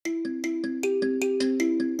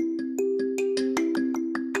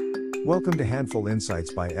Welcome to Handful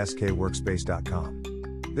Insights by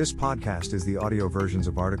skworkspace.com. This podcast is the audio versions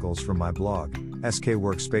of articles from my blog,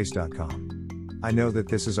 skworkspace.com. I know that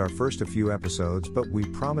this is our first of few episodes, but we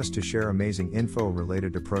promise to share amazing info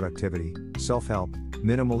related to productivity, self-help,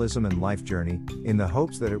 minimalism and life journey, in the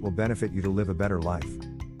hopes that it will benefit you to live a better life.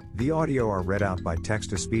 The audio are read out by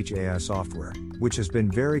text-to-speech AI software, which has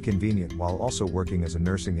been very convenient while also working as a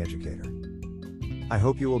nursing educator. I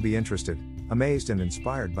hope you will be interested, amazed and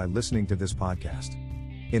inspired by listening to this podcast.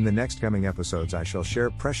 In the next coming episodes I shall share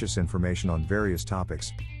precious information on various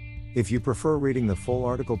topics. If you prefer reading the full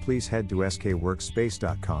article, please head to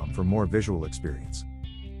skworkspace.com for more visual experience.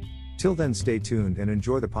 Till then, stay tuned and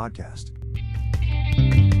enjoy the podcast.